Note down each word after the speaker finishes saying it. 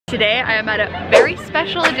Today I am at a very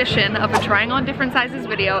special edition of a trying on different sizes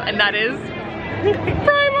video, and that is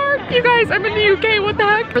Primark. You guys, I'm in the UK, what the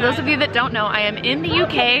heck? For those of you that don't know, I am in the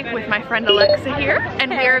UK with my friend Alexa here,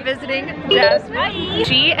 and we are visiting Jasmine.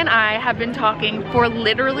 She and I have been talking for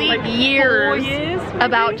literally like years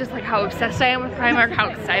about just like how obsessed I am with Primark, how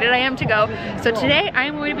excited I am to go. So today I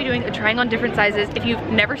am going to be doing a trying on different sizes. If you've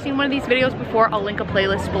never seen one of these videos before, I'll link a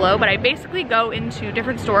playlist below, but I basically go into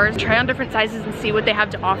different stores, try on different sizes and see what they have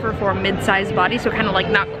to offer for a mid-sized body. So kind of like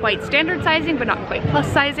not quite standard sizing, but not quite plus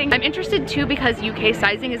sizing. I'm interested too because UK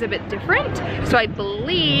sizing is a bit different. So I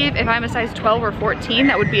believe if I'm a size 12 or 14,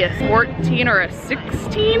 that would be a 14 or a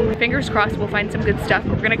 16. Fingers crossed we'll find some good stuff.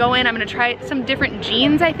 We're gonna go in, I'm gonna try some different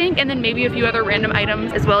jeans, I think, and then maybe a few other random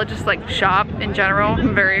items as well, just like shop in general.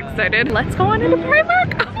 I'm very excited. Let's go on into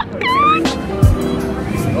Primark. Oh my God.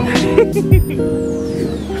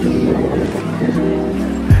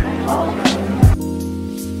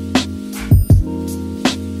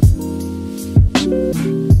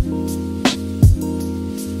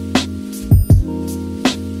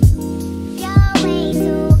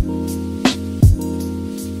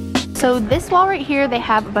 So this wall right here, they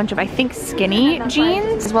have a bunch of, I think, skinny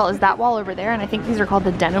jeans, as well as that wall over there, and I think these are called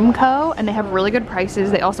the Denim Co, and they have really good prices.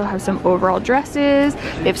 They also have some overall dresses,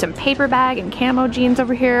 they have some paper bag and camo jeans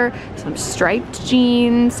over here, some striped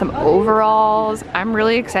jeans, some overalls. I'm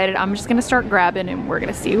really excited. I'm just gonna start grabbing and we're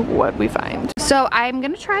gonna see what we find. So I'm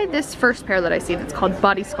gonna try this first pair that I see that's called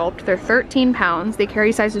Body Sculpt. They're 13 pounds. They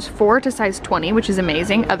carry sizes 4 to size 20, which is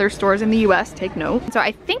amazing. Other stores in the US, take note. So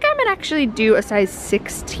I think I'm gonna actually do a size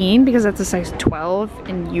 16 because that's a size 12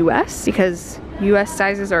 in US, because US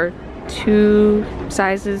sizes are 2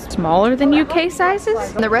 sizes smaller than UK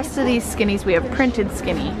sizes. And the rest of these skinnies, we have printed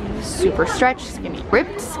skinny, super stretch skinny,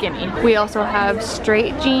 ripped skinny. We also have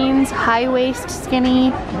straight jeans, high waist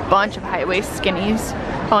skinny, bunch of high waist skinnies.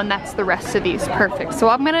 Oh, and that's the rest of these. Perfect. So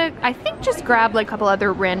I'm gonna, I think, just grab like a couple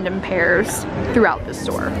other random pairs throughout the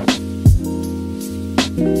store.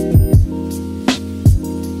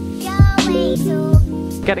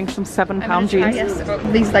 Getting some 7-pound jeans.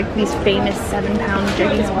 These like these famous 7-pound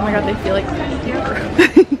jeans. Oh my God, they feel like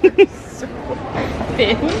so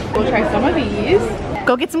thin. We'll try some of these.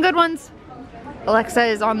 Go get some good ones. Alexa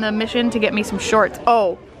is on the mission to get me some shorts.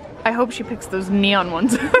 Oh, I hope she picks those neon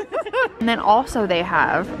ones. And then also they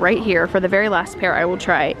have right here, for the very last pair I will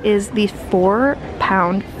try, is the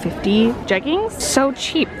 £4.50 jeggings. So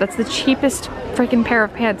cheap. That's the cheapest freaking pair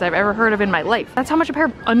of pants I've ever heard of in my life. That's how much a pair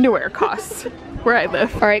of underwear costs where I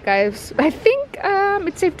live. All right guys, I think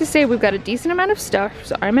it's safe to say we've got a decent amount of stuff,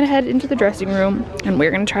 so I'm gonna head into the dressing room and we're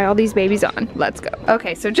gonna try all these babies on. Let's go.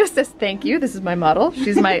 Okay, so just as thank you, this is my model.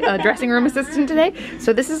 She's my dressing room assistant today.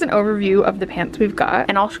 So this is an overview of the pants we've got,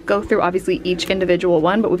 and I'll go through obviously each individual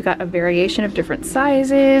one, but we've got a variation of different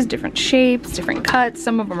sizes, different shapes, different cuts.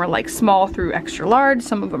 Some of them are like small through extra large,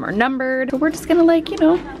 some of them are numbered. So we're just gonna like, you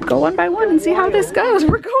know, go one by one and see how this goes.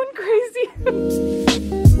 We're going crazy.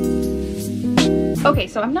 Okay,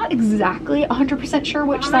 so I'm not exactly 100% sure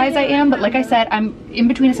which size I am, but like I said, I'm in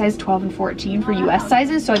between a size 12 and 14 for US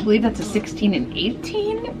sizes, so I believe that's a 16 and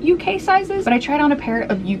 18 UK sizes. But I tried on a pair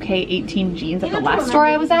of UK 18 jeans at the last store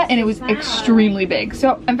I was at, and it was extremely big,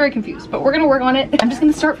 so I'm very confused, but we're gonna work on it. I'm just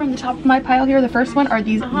gonna start from the top of my pile here. The first one are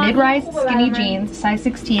these mid-rise skinny jeans, size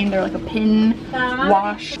 16. They're like a pin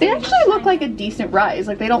wash. They actually look like a decent rise.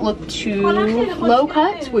 Like, they don't look too low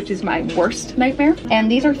cut, which is my worst nightmare.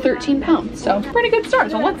 And these are 13 pounds, so pretty good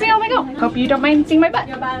start. So let's see how they go. Hope you don't mind seeing my butt.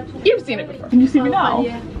 You've seen it before. Can you see me now?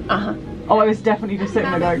 Uh-huh. Oh, I was definitely just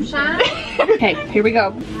sitting there going. Okay, here we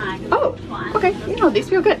go. Oh, okay. You know, these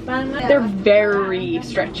feel good. They're very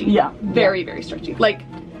stretchy. Yeah. Very, very stretchy. Like,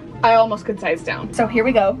 I almost could size down. So here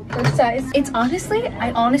we go. First size. It's honestly,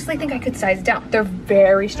 I honestly think I could size down. They're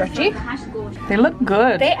very stretchy. They look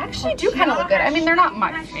good. They actually do kind of look good. I mean, they're not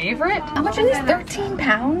my favorite. How much are these? 13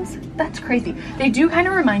 pounds? That's crazy. They do kind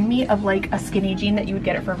of remind me of like a skinny jean that you would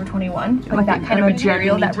get at Forever 21. Like that kind of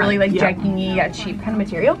material, that really like jegging-y, cheap kind of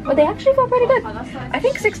material. But they actually feel pretty good. I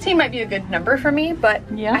think 16 might be a good number for me, but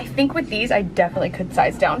yeah. I think with these, I definitely could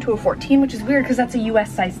size down to a 14, which is weird because that's a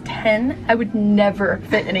US size 10. I would never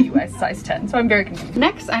fit in a US size 10, so I'm very confused.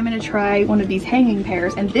 Next, I'm gonna try one of these hanging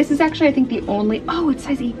pairs, and this is actually, I think, the only, oh, it's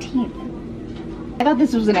size 18. I thought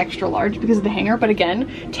this was an extra large because of the hanger, but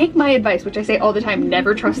again, take my advice, which I say all the time,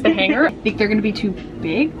 never trust the hanger. I think they're gonna be too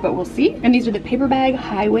big, but we'll see. And these are the paper bag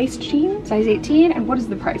high waist jeans, size 18. And what is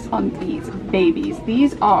the price on these babies?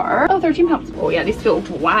 These are, oh, 13 pounds. Oh yeah, these feel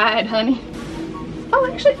wide, honey. Oh,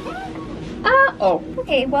 actually, oh.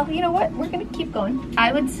 Okay, well, you know what? We're gonna keep going.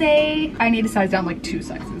 I would say I need to size down like 2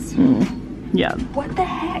 sizes. Yeah. What the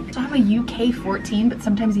heck? So I'm a UK 14, but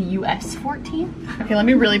sometimes a US 14. Okay, let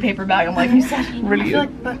me really paper bag them like you said. Really? I feel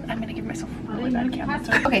like, but I'm gonna give myself a really bad camera.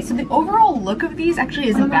 Okay, so the overall look of these actually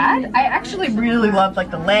isn't bad. I actually really love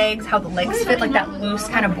like the legs, how the legs fit, like that loose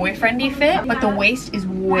kind of boyfriendy fit, but the waist is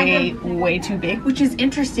way, way too big, which is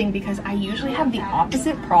interesting because I usually have the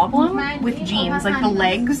opposite problem with jeans. Like the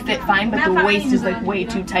legs fit fine, but the waist is like way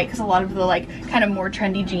too tight because a lot of the like kind of more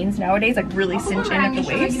trendy jeans nowadays like really cinch in at the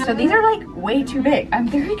waist. So these are like way too big. I'm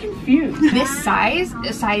very confused. This size,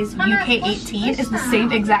 a size UK 18, is the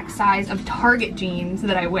same exact size of Target jeans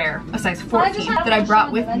that I wear, a size 14, that I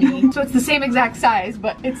brought with me. So it's the same exact size,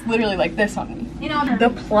 but it's literally like this on me. The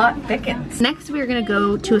plot thickens. Next, we're gonna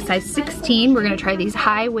go to a size 16. We're gonna try these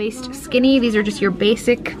high waist skinny. These are just your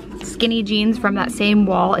basic skinny jeans from that same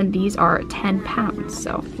wall, and these are 10 pounds.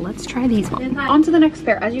 So let's try these ones. On to the next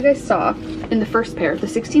pair. As you guys saw in the first pair, the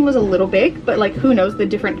 16 was a little big, but like who knows, the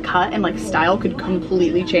different cut and like style could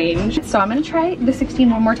completely change. So I'm gonna try the 16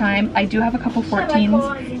 one more time. I do have a couple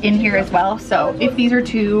 14s in here as well, so if these are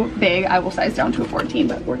too big, I will size down to a 14,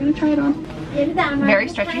 but we're gonna try it on. Very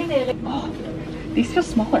stretchy. Oh, these feel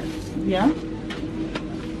smaller. Yeah.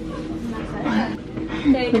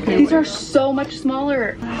 Okay, these are so much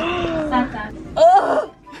smaller.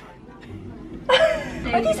 Ugh.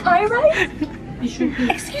 Are these high rise?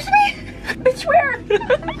 Excuse me? Bitch, where?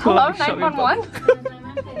 Hello,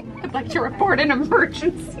 911? I'd like to report an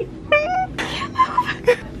emergency.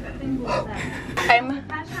 I'm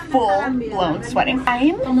full blown sweating.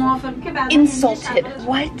 I'm insulted.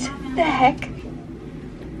 What the heck?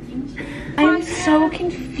 I'm so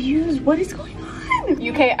confused. What is going on?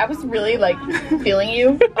 UK, I was really like feeling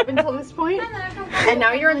you up until this point, and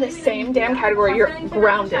now you're in the same damn category. You're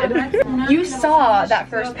grounded. You saw that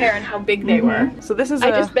first pair and how big they were. So this is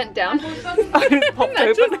I just bent down. It popped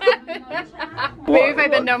open. Maybe if I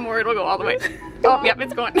bend down more, it'll go all the way. Oh, yep,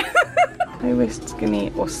 it's going. High waist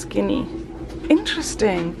skinny or skinny.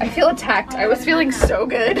 Interesting. I feel attacked. I was feeling so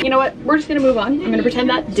good. You know what? We're just gonna move on. I'm gonna pretend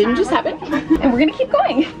that didn't just happen, and we're gonna keep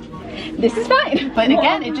going. This is fine. But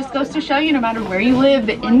again, it just goes to show you no matter where you live,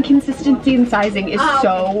 the inconsistency in sizing is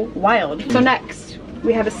so wild. So next,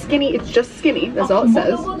 we have a skinny. It's just skinny. That's all it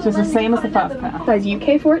says. So it's the same as the first pair. Size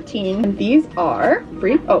UK 14. And these are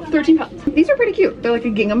 13 pounds. These are pretty cute. They're like a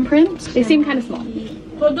gingham print. They seem kind of small.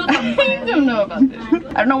 I don't know about this.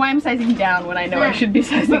 I don't know why I'm sizing down when I know I should be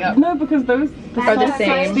sizing up. No, because those are the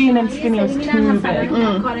same. 16 and skinny was too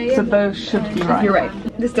big. So those should be right. You're right.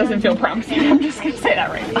 This doesn't feel promising. I'm just gonna say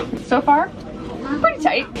that right now. So far, pretty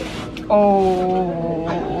tight. Oh.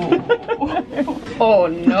 Oh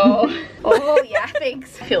no. Oh yeah,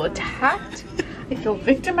 thanks. I feel attacked. I feel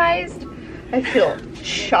victimized. I feel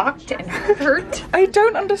shocked and hurt. I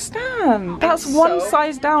don't understand. That's one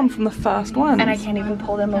size down from the first one. And I can't even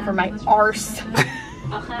pull them over my arse.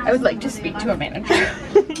 I would like to speak to a manager.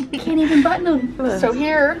 I can't even button them. So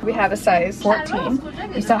here we have a size 14.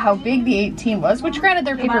 You saw how big the 18 was, which granted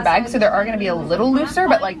they're paper bags, so they are going to be a little looser,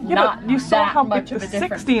 but like not but you saw how much big of a the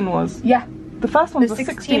difference. 16 was. Yeah. The first one was the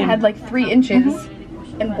 16 16. had like 3 inches.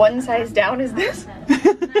 And one size down is this.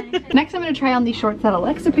 Next I'm going to try on these shorts that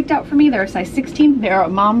Alexa picked out for me. They're a size 16. They're a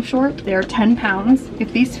mom short. They're 10 pounds.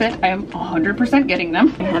 If these fit, I am 100% getting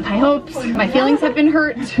them. I have high hopes. My feelings have been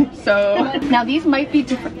hurt. So now these might be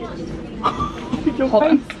different. Hold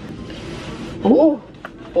on. Oh.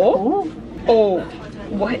 Oh. Oh.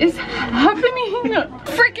 What is happening?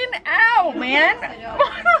 Freaking ow, man.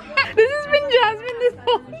 This has been Jasmine this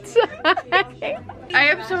whole time. I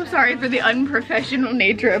am so sorry for the unprofessional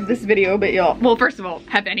nature of this video, but y'all, well, first of all,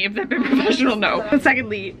 have any of them been professional? No. But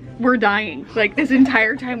secondly, we're dying. Like this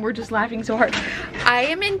entire time, we're just laughing so hard. I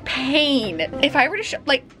am in pain. If I were to show,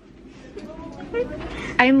 like,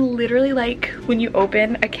 I'm literally like when you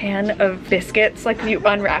open a can of biscuits, like you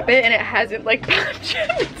unwrap it and it hasn't like popped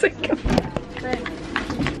yet. It's like,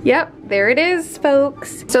 yep, there it is,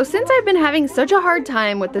 folks. So since I've been having such a hard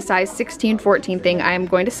time with the size 16, 14 thing, I am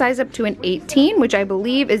going to size up to an 18, which I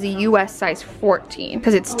believe is a US size 14,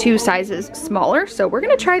 because it's 2 sizes smaller. So we're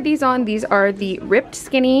gonna try these on. These are the ripped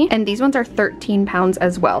skinny, and these ones are 13 pounds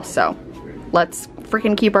as well. So let's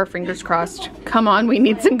freaking keep our fingers crossed. Come on, we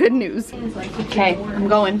need some good news. Okay, I'm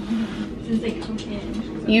going.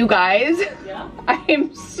 You guys, I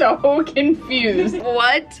am so confused.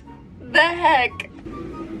 What the heck?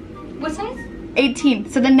 What size? 18.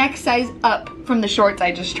 So the next size up from the shorts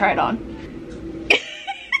I just tried on.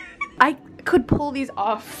 I could pull these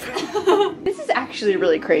off. This is actually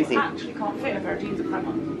really crazy. Actually can't fit a pair of jeans at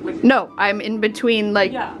Primark. No, I'm in between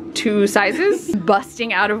like 2 sizes,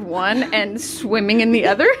 busting out of one and swimming in the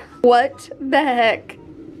other. What the heck?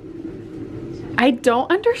 I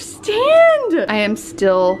don't understand. I am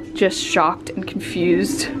still just shocked and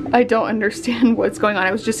confused. I don't understand what's going on.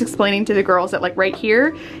 I was just explaining to the girls that like right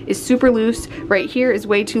here is super loose, right here is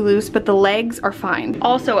way too loose, but the legs are fine.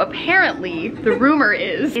 Also, apparently, the rumor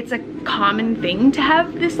is it's a common thing to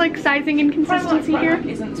have this like sizing inconsistency here. Primark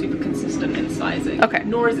isn't super consistent in sizing. Okay.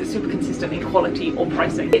 Nor is it super consistent in quality or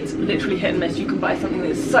pricing. It's literally hit and miss. You can buy something that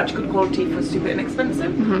is such good quality for super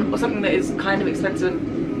inexpensive, or something that is kind of expensive,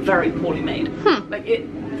 very poorly made. Like it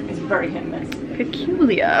is very hit and miss.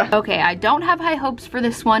 Peculiar. Okay, I don't have high hopes for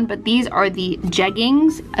this one, but these are the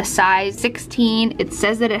jeggings, a size 16. It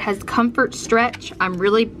says that it has comfort stretch. I'm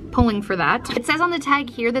really pulling for that. It says on the tag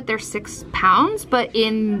here that they're 6 pounds, but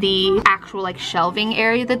in the actual like shelving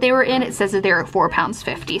area that they were in, it says that they're 4 pounds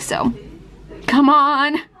 50. So come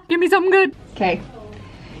on, give me something good. Okay.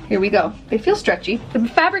 Here we go. They feel stretchy. The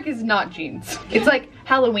fabric is not jeans. It's like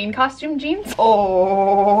Halloween costume jeans.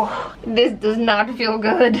 Oh, this does not feel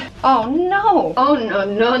good. Oh no. Oh no,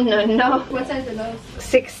 no, no, no. What size are those?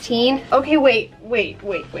 16. Okay, wait.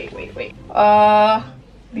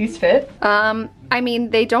 These fit? I mean,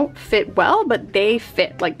 they don't fit well, but they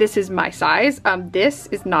fit. Like, this is my size. This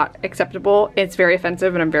is not acceptable. It's very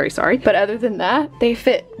offensive and I'm very sorry. But other than that, they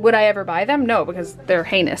fit. Would I ever buy them? No, because they're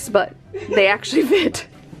heinous, but they actually fit.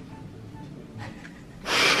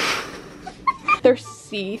 They're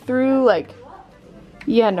see-through, like,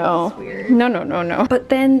 yeah, no. No. But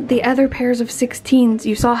then the other pairs of 16s,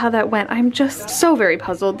 you saw how that went. I'm just so very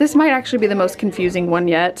puzzled. This might actually be the most confusing one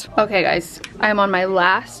yet. Okay, guys, I'm on my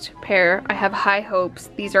last pair. I have high hopes.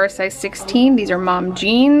 These are a size 16. These are mom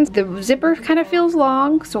jeans. The zipper kind of feels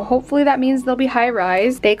long, so hopefully that means they'll be high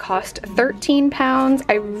rise. They cost 13 pounds.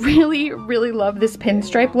 I really, really love this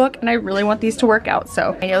pinstripe look, and I really want these to work out.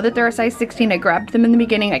 So I know that they're a size 16. I grabbed them in the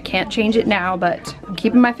beginning. I can't change it now, but I'm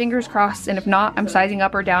keeping my fingers crossed, and if not, I'm sizing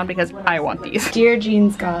up or down because I want these. Dear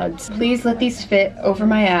jeans gods, please let these fit over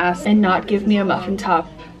my ass and not give me a muffin top.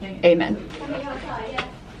 Amen.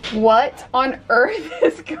 What on earth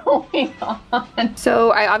is going on?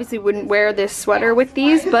 So I obviously wouldn't wear this sweater with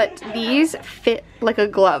these, but these fit like a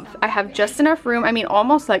glove. I have just enough room. I mean,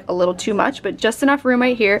 almost like a little too much, but just enough room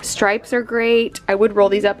right here. Stripes are great. I would roll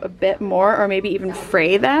these up a bit more or maybe even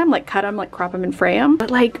fray them, like cut them, like crop them and fray them.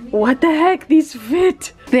 But like, what the heck? These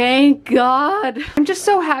fit. Thank God. I'm just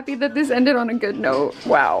so happy that this ended on a good note.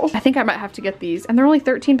 Wow. I think I might have to get these. And they're only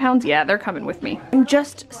 13 pounds. Yeah, they're coming with me. I'm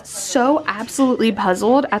just so absolutely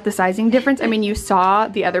puzzled at the sizing difference. I mean, you saw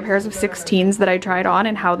the other pairs of 16s that I tried on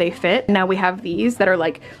and how they fit. Now we have these that are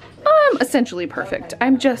like essentially perfect.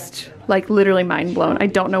 I'm just like literally mind blown. I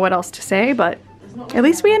don't know what else to say, but at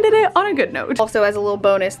least we ended it on a good note. Also, as a little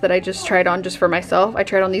bonus that I just tried on just for myself, I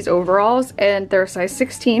tried on these overalls and they're size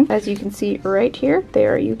 16. As you can see right here, they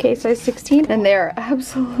are UK size 16 and they're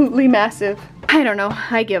absolutely massive. I don't know,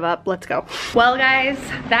 I give up, let's go. Well guys,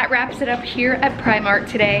 that wraps it up here at Primark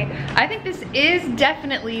today. I think this is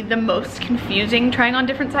definitely the most confusing trying on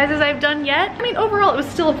different sizes I've done yet. I mean, overall it was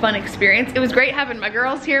still a fun experience. It was great having my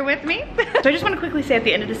girls here with me. So I just want to quickly say at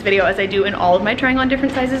the end of this video, as I do in all of my trying on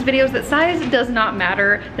different sizes videos, that size does not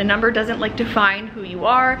matter. The number doesn't like define who you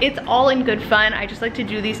are. It's all in good fun. I just like to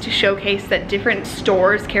do these to showcase that different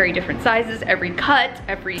stores carry different sizes. Every cut,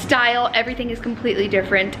 every style, everything is completely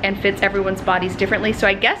different and fits everyone's bodies differently. So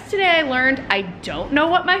I guess today I learned I don't know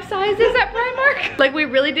what my size is at Primark. Like, we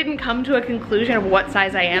really didn't come to a conclusion of what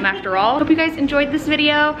size I am after all. Hope you guys enjoyed this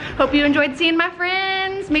video. Hope you enjoyed seeing my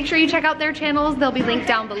friends. Make sure you check out their channels. They'll be linked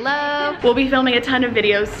down below. We'll be filming a ton of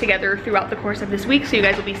videos together throughout the course of this week, so you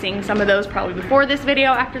guys will be seeing some of those probably before this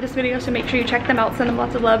video, after this video, so make sure you check them out. Send them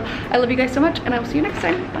lots of love. I love you guys so much, and I will see you next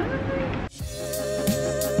time. Bye.